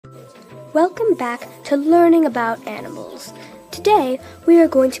Welcome back to Learning About Animals. Today, we are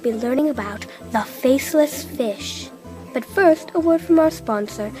going to be learning about the faceless fish. But first, a word from our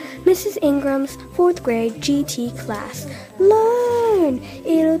sponsor, Mrs. Ingram's 4th grade GT class. Learn!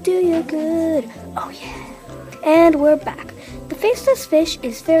 It'll do you good. Oh yeah. And we're back. The faceless fish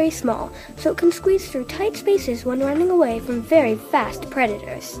is very small, so it can squeeze through tight spaces when running away from very fast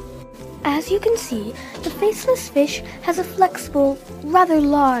predators. As you can see, the faceless fish has a flexible, rather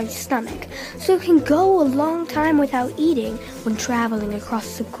large stomach, so it can go a long time without eating when traveling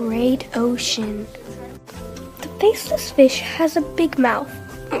across the great ocean. The faceless fish has a big mouth,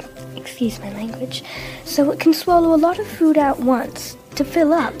 excuse my language, so it can swallow a lot of food at once to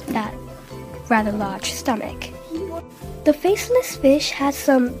fill up that rather large stomach. The faceless fish has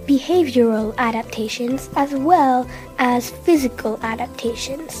some behavioral adaptations as well as physical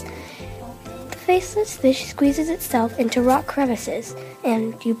adaptations. The faceless fish squeezes itself into rock crevices,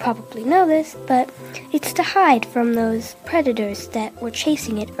 and you probably know this, but it's to hide from those predators that were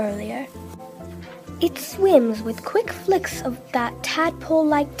chasing it earlier. It swims with quick flicks of that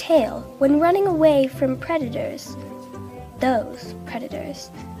tadpole-like tail when running away from predators,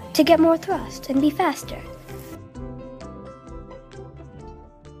 to get more thrust and be faster.